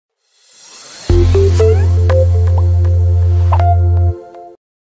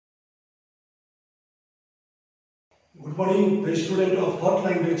morning, the student of fourth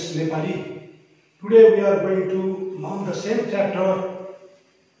language Nepali. Today we are going to learn the same chapter,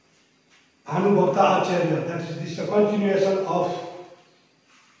 Bhanubhakta Acharya. That is, this is a continuation of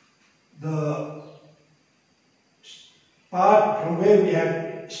the part from where we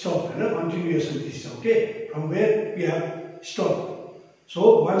have stopped. Continuation is okay from where we have stopped.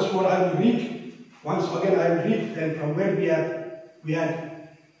 So once more I will read. Once again I will read. Then from where we had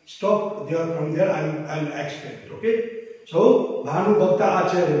stopped there, from there I will explain. Okay. So Bhanubhakta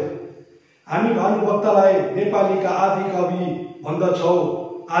Acharya, हामी भानुभक्तलाई नेपालीका आदि कवि भन्दछौं।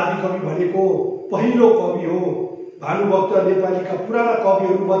 आदि कवि भनेको पहिलो कवि हो। भानुभक्त नेपालीका पुराना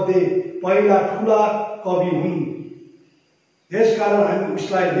कविहरू मध्ये पहिला ठूला कवि हुन्। त्यसकारण हामी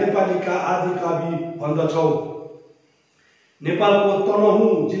उसलाई नेपालीका आदि कवि भन्दछौं। नेपालको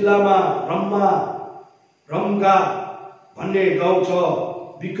तनहुँ जिल्लामा रम्गा भन्ने गाउँ छ।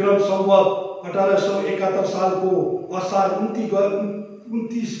 विक्रम संवत 1871 सालको असार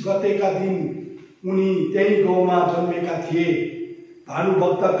 29 गतेका दिन उनी त्यही गाउँमा जन्मेका थिए।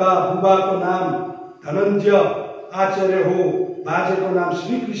 भानुभक्तका बुबाको नाम धनञ्जय आचार्य हो। बाजेको नाम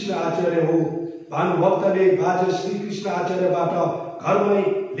श्रीकृष्ण आचार्य हो। भानुभक्तले बाजे श्रीकृष्ण आचार्यबाट घरमै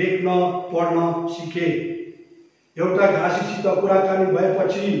लेख्न पढ्न सिके। एउटा घाँसीसित कुराकानी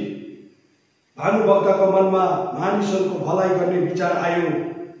भएपछि भानुभक्तको मनमा मानिसहरूको भलाइ गर्ने विचार आयो।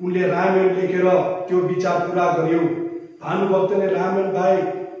 उनले रामायण लेखेर त्यो विचार पूरा गर्यो। भानुभक्तले रामायण बाहेक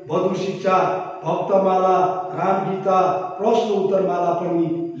बधु शिक्षा, भक्तमाला, रामगीता, प्रश्न उत्तरमाला पनि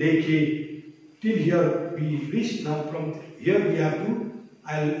लेखे। Till here we reach. Now from here we have to I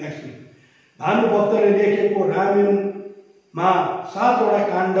will explain. भानुभक्तले लेखेको रामायणमा 7 वटा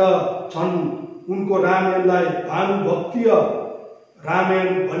काण्ड छन्। उनको रामायणलाई भानुभक्तीय रामायण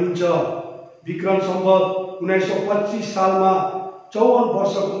भनिन्छ। विक्रम संवत 1925 सालमा 54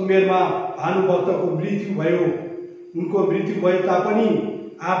 वर्षको उमेरमा भानुभक्तको मृत्यु भयो। उनको मृत्यु भए तापनि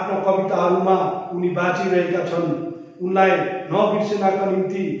आफ्ना कविताहरूमा उनी बाँचिरहेका छन्। उनलाई नबिर्सनका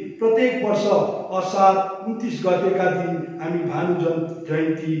निम्ति प्रत्येक वर्ष असार 29 गतेका दिन हामी भानु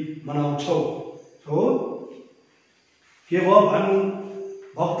जयन्ती मनाउँछौँ। सो के भयो,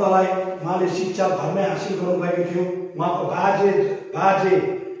 भानुभक्तलाई उहाँले शिक्षा घरमै हासिल गर्नुभएको थियो। उहाँको बाजे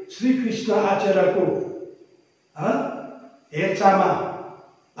श्रीकृष्ण आचार्यको हेरचाहमा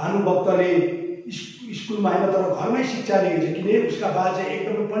भानुभक्तले स्कुलमा हैन तर घरमै शिक्षा लिएको छ। किनकि उसका बाजे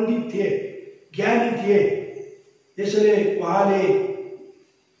एकदमै पण्डित थिए, ज्ञानी थिए। त्यसैले उहाँले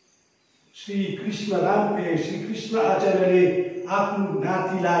श्रीकृष्ण आचार्यले आफ्नो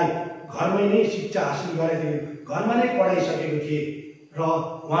नातिलाई घरमै नै शिक्षा हासिल गरेको थिए, घरमा नै पढाइसकेको थिए। र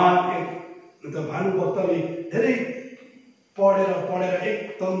उहाँ भानुभक्तले धेरै पढेर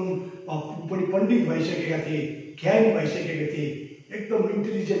एकदम पनि पण्डित भइसकेका थिए, ज्ञानी भइसकेका थिए, एकदम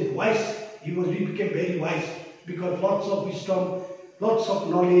intelligent, wise. He became very wise because lots of wisdom, lots of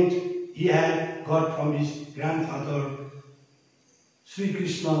knowledge he had got from his grandfather Sri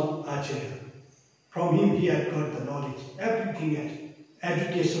Krishna Acharya. From him he had got the knowledge, everything else,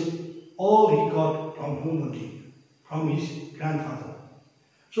 education, all he got from whom only, from his grandfather.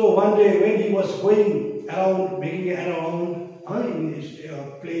 So one day when he was going around, making a round in his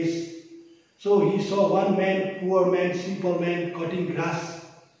place, so he saw one man, poor man, simple man, cutting grass.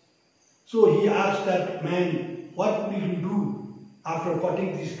 So he asked that man, what will you do after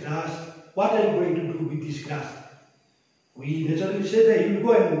cutting this grass? What are you going to do with this grass? We naturally say that he will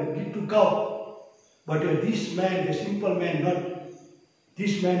go and give to cow. But this man, the simple man,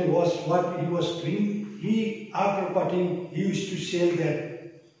 this man was what he was doing. He, after cutting, he used to sell that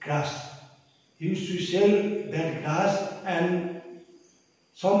grass. He used to sell that grass and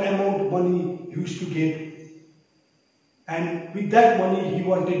some amount of money he used to get. And with that money, he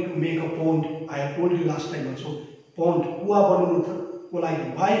wanted to make a pond. I have told you last time also. Pond.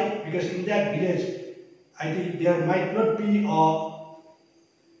 Why? Because in that village, I think there might not be a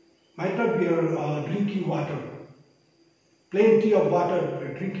drinking water. Plenty of water,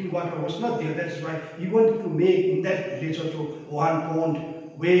 drinking water was not there. That's why he wanted to make in that village also one pond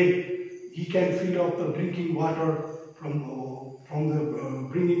where he can fill up the drinking water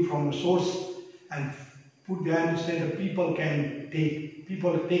bringing from the source and put there and say the people can take the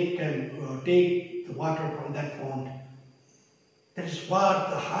water from that pond. That is what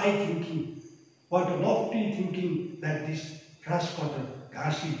the high thinking, what a lofty thinking that this grass cutter,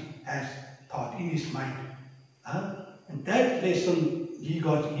 Ghazi, has thought in his mind. And that lesson he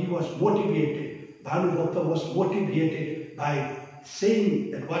got, he was motivated. Bhanubhakta was motivated by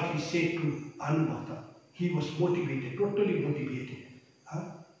saying that what he said to Bhanubhakta. He was motivated, totally motivated.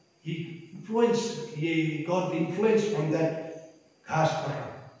 He got the influence from that grass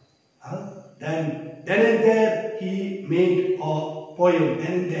cutter. Then then and there he made a poem.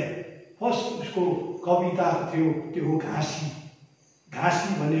 Then and there. First उसको कविता थियो, त्यो हो घाँसी। घाँसी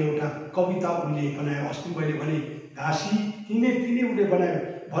भन्ने एउटा कविता उनले बनायो। अस्ति मैले भने घाँसी तिनै उसले बनायो।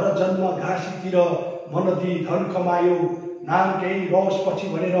 भर जन्म घाँसीतिर मनदी धन कमायो, नाम केही रहोस् पछि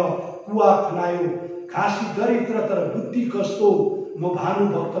भनेर कुवा खनायो। घाँसी दरिद्र तर बुद्धि कस्तो, म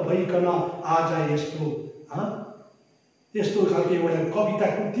भानुभक्त भइकन आज यस्तो। त्यस्तो खालको एउटा कविता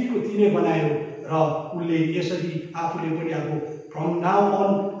कृतिको तिनै बनायो र उनले यसरी आफूले पनि अब from now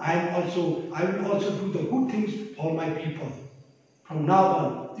on I will also do the good things for my people. From now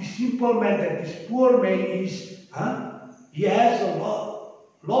on, this simple man, that this poor man is, he has a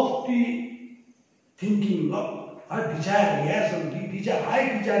lofty thinking, desire. He has a desire,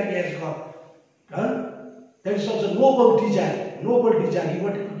 high desire he has got. That is such a noble desire. Noble desire. He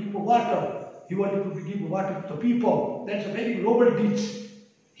wanted to give water. He wanted to give water to the people. That's a very noble deeds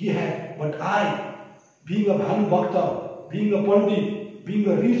he had. But I, being a Bhanubhakta, being a Pandit, being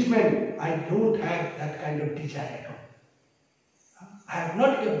a rich man, I don't have that kind of desire at all. I have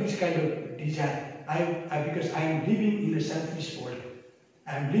not got this kind of desire. Because I am living in a selfish world.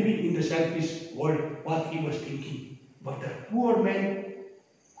 I am living in the selfish world, what he was thinking. But the poor man,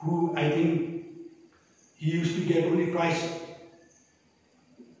 who I think he used to get only twice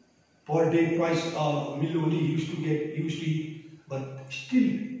per day, twice a meal only he used to eat. But still,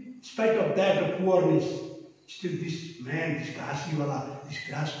 in spite of that, the poorness, still this man, this Ghasiwala, this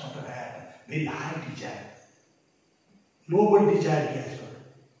grass cutter had very high desire. Noble desire he has got.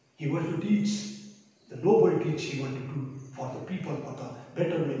 He wanted to teach the noble deeds he wanted to do for the people, for the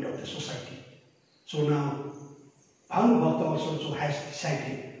betterment of the society. So now, Bhanubhakta also has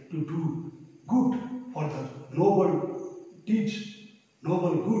decided to do good for the noble deeds,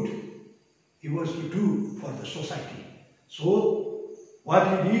 noble good he was to do for the society. So,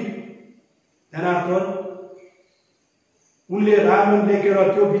 what he did, then after, उनले रामायण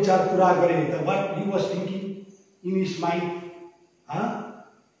लेखेर त्यो विचार पूरा गरे, what he was thinking in his mind.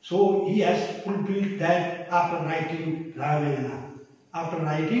 So he has fulfilled that after writing Ramayana. After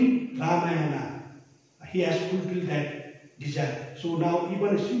writing Ramayana, he has fulfilled that desire. So now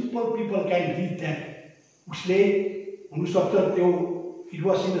even simple people can read that. Usle हुन सक्छ त्यो, it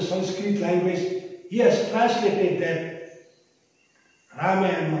was in the Sanskrit language. He has translated that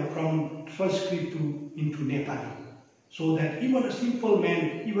Ramayana from Sanskrit into Nepali. So that even a simple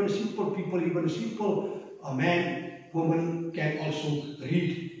man, even a simple people, even a simple man, woman can also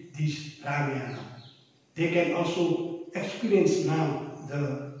read this Ramayana. They can also experience now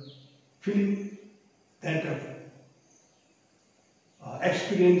the feeling that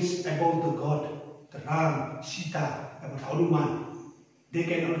experience about the God, the Ram, Sita, about Hanuman. They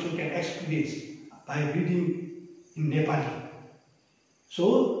can also experience by reading in Nepali.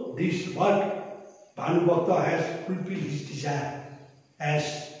 So this what Bhanubhakta has fulfilled his desire,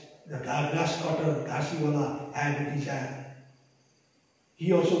 as the grass cutter, Ghasiwala, had a desire.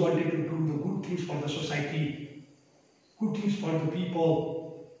 He also wanted to do the good things for the society, good things for the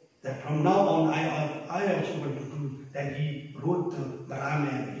people, that from now on I also want to do. That he wrote the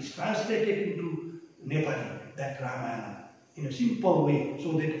Ramayana. He's translated into Nepali, that Ramayana, in a simple way,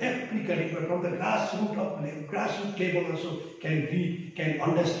 so that every character from the grassroots level also can read, can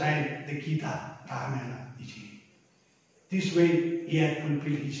understand the Gita, Ramayana easily. This way he had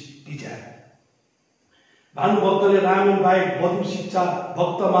fulfilled his desire. भानुभक्तले Ramayan बाहेक बधु शिक्षा,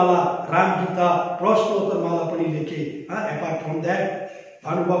 भक्तमाला, राम गीता, प्रश्नोत्तरमाला पनि लेखे. Apart from that,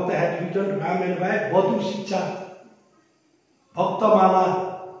 Bhanubhakta had written Ramayan बाहेक बधु शिक्षा, भक्तमाला,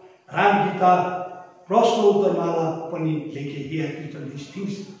 राम गीता, प्रश्नोत्तरमाला पनि लेखे. He had written these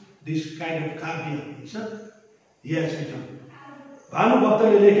things, this kind of kavya. He has written.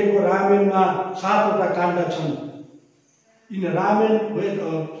 भानुभक्तले लेखेको रामायणमा 7 वटा काण्ड छन्. In Ramayana, where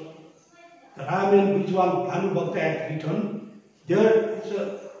the Ramayana which one Bhanubhakta had written, there is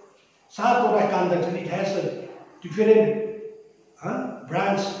a 7 वटा काण्ड छन्. It has a different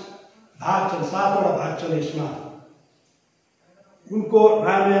branch, भाग छन्, 7 वटा भाग छन् यसमा. उनको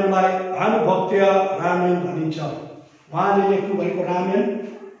रामायणलाई भानुभक्तीय रामायण भनिन्छ. उहाँले लेख्नु भएको रामायण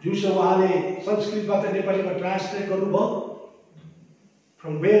जुन उहाँले संस्कृतबाट नेपालीमा ट्रान्सलेट गर्नुभयो.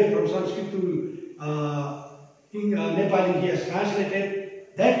 From where? From Sanskrit to Nepali he has translated.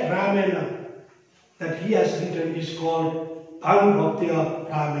 That Ramayana that he has written is called Bhanubhaktiya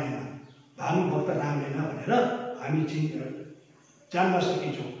Ramayana. Bhanubhakta Ramayana भनेर हामी जान्न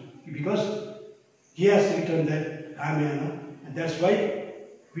सकिन्छौँ. Because he has written that Ramayana, and that's why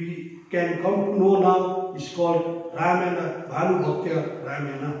we can come to know now it's called Ramayana, Bhanubhaktiya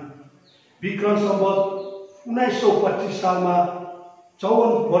Ramayana. Vikram Samvat 1925 सालमा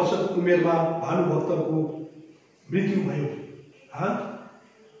 54 वर्षको उमेरमा भानुभक्तको मृत्यु भयो।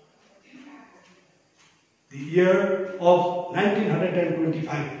 The year of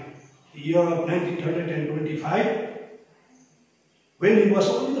 1925, the year of 1925, when he was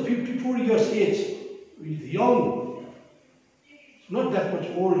only 54 years age, he was young, not that much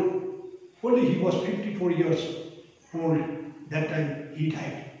old, only he was 54 years old, that time he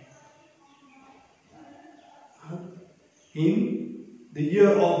died. In the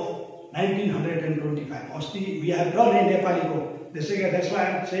year of 1925, we have done a Nepali. That's why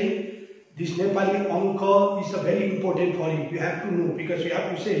I am saying this Nepali Anka is a very important for you. You have to know, because you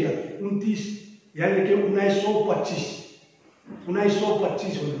have to say here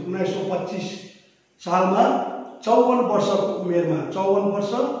 1925 सालमा 54 वर्षको उमेरमा 54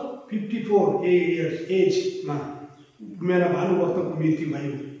 वर्ष 54 years age मा मेरा भानुभक्तको मृत्यु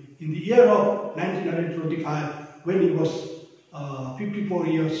भयो। In the year of 1925, when he was 54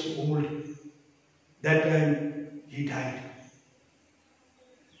 years old, that time he died.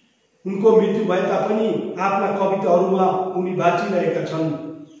 उनको मृत्यु भए तापनि आफ्ना कविताहरूमा उनी बाँचिरहेका छन्।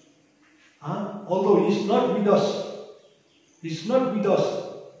 Although he is not with us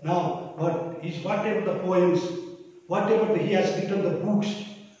now, but his whatever the poems, whatever he has written, the books,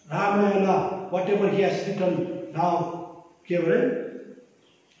 Ramayana, whatever he has written now,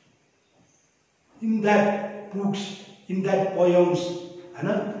 in that books, in that poems,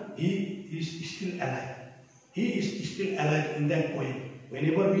 he is still alive. He is still alive in that poem.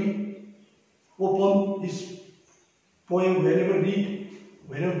 Whenever we open this poem, whenever we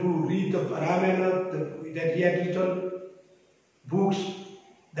read the Ramayana that he had written, books,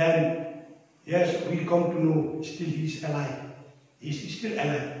 then yes, we come to know still he is alive. He is still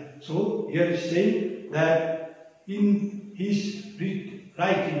alive. So here is saying that in his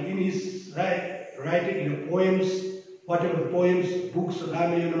writing, in the poems, whatever poems, books,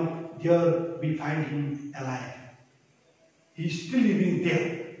 Ramayana, there we find him alive. He is still living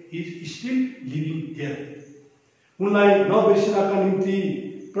there. He is still living there. उनलाई नबिर्सनका निम्ति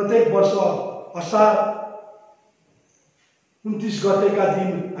प्रत्येक वर्ष असार 29 गतेका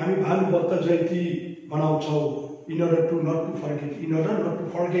दिन हामी भानुभक्त जयन्ती मनाउँछौं। In order not to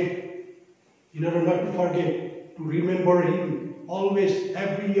forget, to remember him always,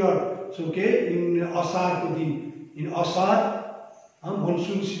 every year. So okay, in Asar ko din, in Asar,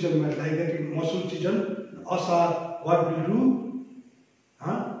 monsoon season, like that in monsoon season, Asar, what we do?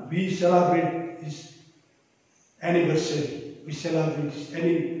 We celebrate his anniversary. We celebrate his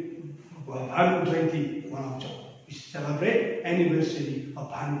Bhanu Jayanti manaउँछौं. We celebrate anniversary of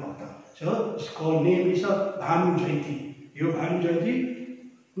Bhanubhakta. So its called name is Bhanu Jayanti. Yo Bhanu Jayanti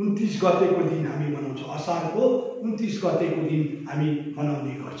 29 गतेको दिन हामी मनाउँछौं। असारको 29 गतेको दिन हामी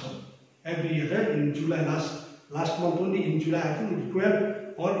मनाउने गर्छौं। Every year in July, last month only in July, I think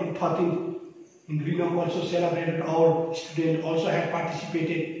 12 or in 13th. In Rhenock also celebrated. Our students also had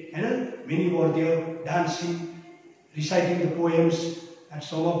participated, and many were there dancing, reciting the poems, and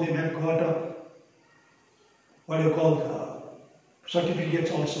some of them have got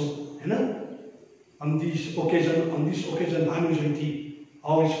certificates also. On this occasion, Bhanu Jayanti,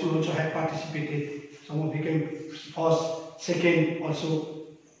 our school also had participated. Some of became first, second also.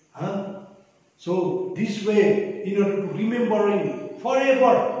 So this way, in order to remembering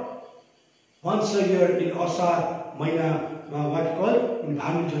forever. Once a year in Asar Maina, what you call in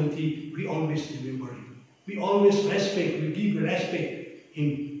Bhanu Jayanti, we always remember him. We always respect, we give respect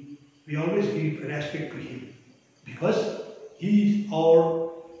him. We always give respect to him. Because he is our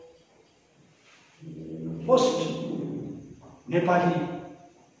first Nepali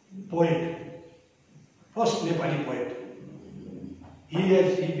poet. First Nepali poet.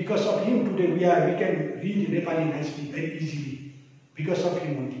 Because of him today we can read Nepali nicely, very easily. Because of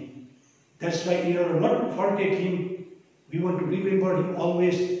him only. That's why in order not to forget him, we want to remember him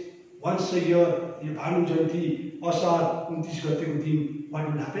always. Once a year, in Bhanu Jayanti, Asar 29 गतेको दिन,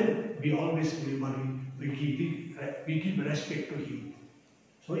 what will happen? We always remember him. We give respect to him.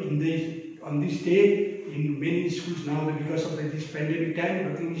 So on this day, in many schools now, because of this pandemic time,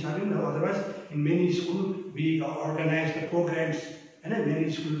 nothing is happening. Otherwise, in many schools we organize the programs, and in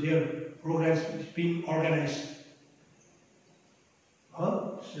many schools there programs is being organized.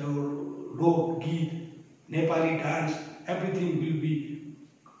 So Lok Geet, Nepali dance, everything will be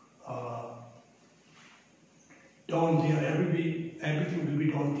done there. Everything will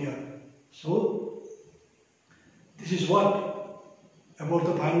be done there. So this is what about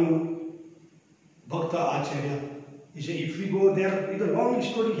the Bhanu Bhakta Acharya. He said, if we go there, it's a long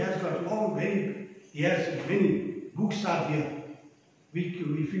story. He has many books are there.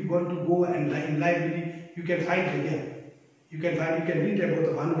 If you want to go and in library, you can find it here. You can read about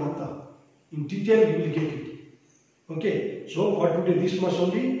the Bhanubhakta. In detail, you will get it. Okay, so for today this much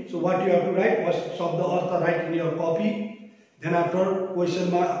only. So what you have to write was Shabda Artha write in your copy. Then after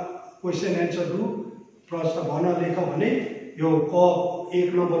question answer do. Prashna bhana lekha bhane यो क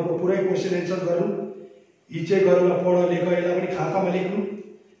 1 नम्बरको पुरै question answer गर्नु. हिचे गरेर पढ लेख यसलाई पनि खातामा लेख्नु.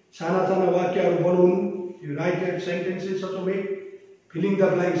 साना साना वाक्यहरू बनाउनु. You write a sentence in such a way. Filling the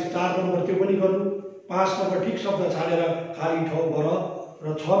blanks 4 number त्यो पनि गर्नु. 5 नम्बर ठिक शब्द छाडेर खाली ठाउँ भर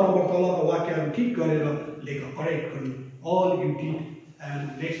र 6 नम्बर तलका वाक्यहरू ठिक गरेर लेख, करेक्ट गर्नु. All you did, and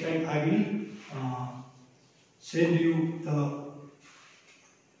next time I will send you the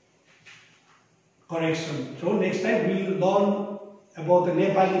correction. So next time we will learn about the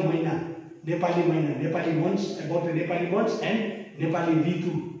Nepali months, about the Nepali months and Nepali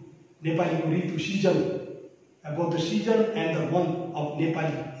Ritu season, about the season and the month of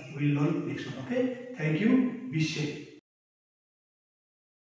Nepali. We will learn next one. Okay, thank you. Be safe.